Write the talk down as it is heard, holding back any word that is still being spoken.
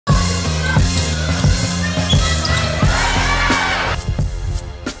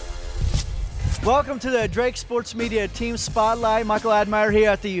Welcome to the Drake Sports Media Team Spotlight. Michael Admire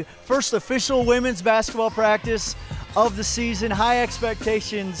here at the first official women's basketball practice of the season. High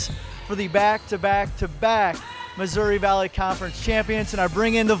expectations for the back-to-back Missouri Valley Conference champions. And I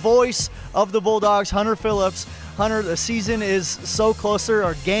bring in the voice of the Bulldogs, Hunter Phillips. Hunter, the season is so closer.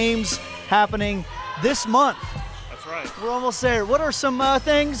 Our games happening this month. That's right. We're almost there. What are some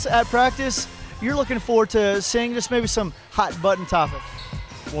things at practice you're looking forward to seeing? Just maybe some hot button topics.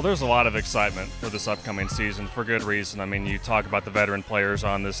 Well, there's a lot of excitement for this upcoming season for good reason. I mean, you talk about the veteran players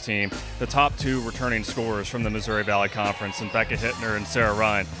on this team. The top two returning scorers from the Missouri Valley Conference, and Becca Hittner and Sarah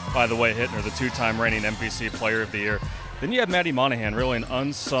Ryan. By the way, Hittner, the two-time reigning MVC Player of the Year. Then you have Maddie Monahan, really an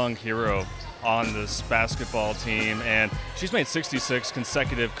unsung hero on this basketball team, and she's made 66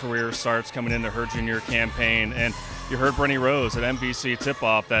 consecutive career starts coming into her junior campaign. And you heard Brenny Rose at MVC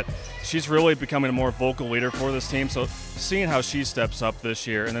tip-off that she's really becoming a more vocal leader for this team. So seeing how she steps up this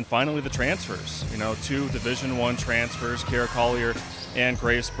year, and then finally the transfers. You know, two Division I transfers, Kiera Collier and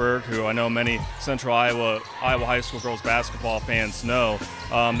Grace Berg, who I know many Central Iowa high school girls basketball fans know.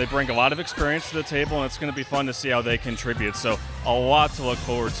 They bring a lot of experience to the table, and it's going to be fun to see how they contribute. So a lot to look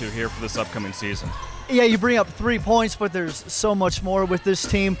forward to here for this upcoming season. Yeah, you bring up 3 points, but there's so much more with this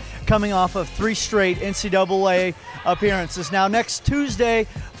team coming off of 3 straight NCAA appearances. Now, next Tuesday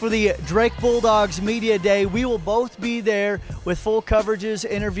for the Drake Bulldogs Media Day, we will both be there with full coverages,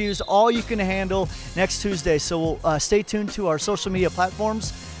 interviews, all you can handle next Tuesday. So we'll stay tuned to our social media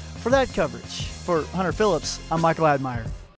platforms for that coverage. For Hunter Phillips, I'm Michael Admire.